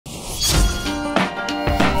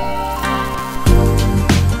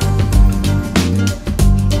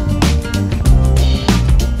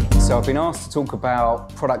I've been asked to talk about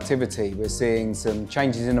productivity. We're seeing some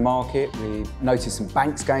changes in the market. We've noticed some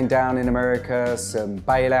banks going down in America, some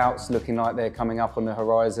bailouts looking like they're coming up on the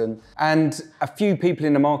horizon. And a few people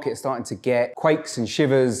in the market are starting to get quakes and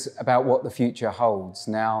shivers about what the future holds.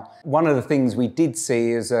 Now, one of the things we did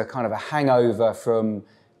see as a kind of a hangover from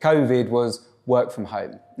COVID was work from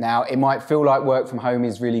home. Now, it might feel like work from home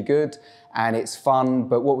is really good and it's fun,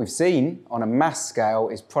 but what we've seen on a mass scale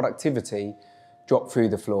is productivity drop through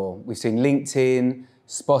the floor. We've seen LinkedIn,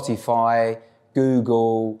 Spotify,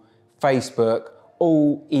 Google, Facebook,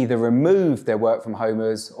 all either remove their work from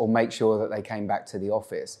homers or make sure that they came back to the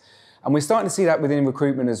office. And we're starting to see that within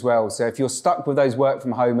recruitment as well. So if you're stuck with those work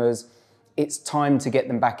from homers, it's time to get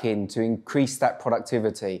them back in to increase that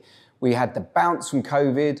productivity. We had the bounce from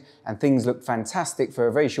COVID and things looked fantastic for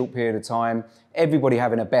a very short period of time. Everybody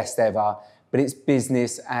having a best ever, but it's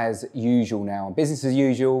business as usual now. Business as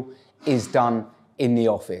usual is done in the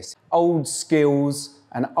office. Old skills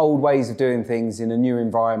and old ways of doing things in a new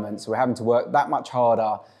environment, so we're having to work that much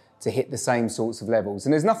harder to hit the same sorts of levels.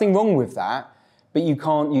 And there's nothing wrong with that, but you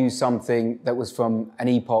can't use something that was from an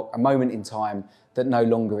epoch, a moment in time that no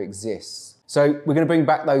longer exists. So we're going to bring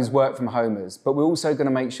back those work from homers, but we're also going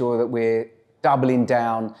to make sure that we're doubling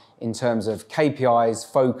down in terms of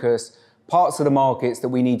KPIs, focus, parts of the markets that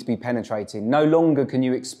we need to be penetrating. No longer can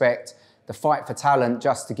you expect the fight for talent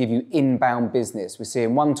just to give you inbound business. We're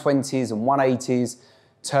seeing 120s and 180s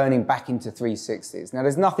turning back into 360s. Now,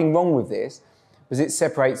 there's nothing wrong with this because it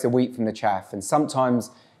separates the wheat from the chaff, and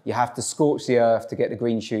sometimes you have to scorch the earth to get the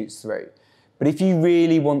green shoots through. But if you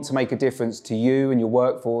really want to make a difference to you and your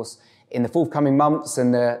workforce in the forthcoming months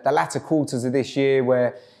and the latter quarters of this year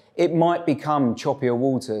where it might become choppier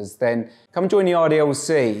waters, then come join the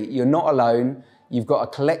RDLC. You're not alone. You've got a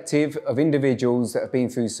collective of individuals that have been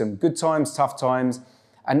through some good times, tough times,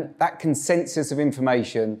 and that consensus of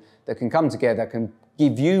information that can come together can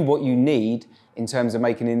give you what you need in terms of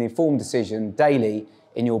making an informed decision daily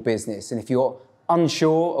in your business. And if you're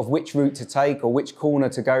unsure of which route to take or which corner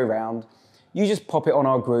to go round, you just pop it on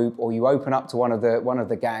our group or you open up to one of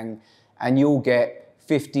the gang and you'll get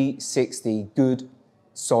 50, 60 good,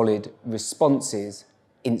 solid responses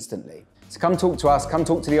instantly. So come talk to us, come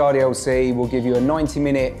talk to the RDLC. We'll give you a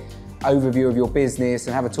 90-minute overview of your business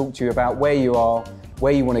and have a talk to you about where you are,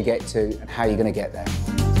 where you want to get to, and how you're going to get there.